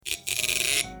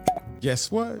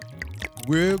Guess what?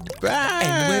 We're back.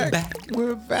 And we're back.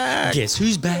 We're back. Guess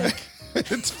who's back?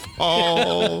 It's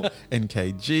Paul and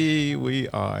KG. We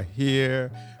are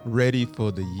here, ready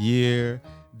for the year.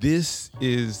 This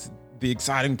is the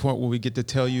exciting point where we get to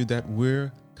tell you that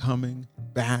we're coming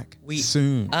back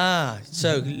soon.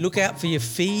 So look out for your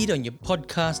feed on your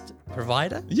podcast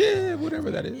provider. Yeah,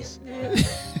 whatever that is.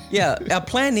 Yeah, our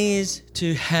plan is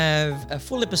to have a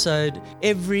full episode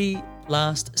every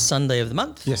last Sunday of the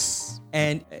month. Yes.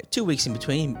 And 2 weeks in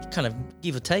between, kind of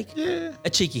give or take. Yeah. A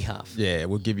cheeky half. Yeah,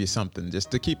 we'll give you something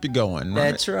just to keep you going.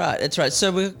 Right? That's right.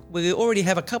 So we already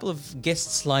have a couple of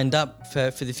guests lined up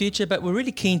for the future, but we're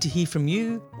really keen to hear from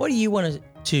you. What do you want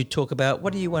to talk about?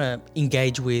 What do you want to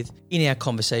engage with in our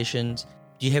conversations?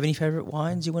 Do you have any favourite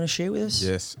wines you want to share with us?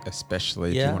 Yes,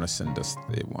 especially if you want to send us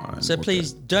the wine. So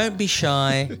please don't be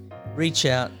shy. Reach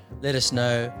out. Let us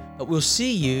know. But we'll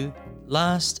see you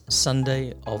last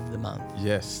Sunday of the month.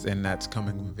 Yes, and that's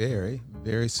coming very,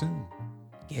 very soon.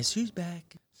 Guess who's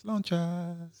back?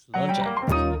 Sláinte. Sláinte.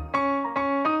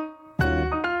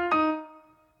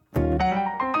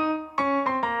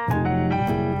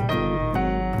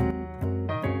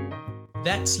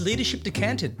 That's Leadership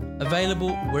Decanted,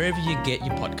 available wherever you get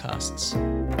your podcasts.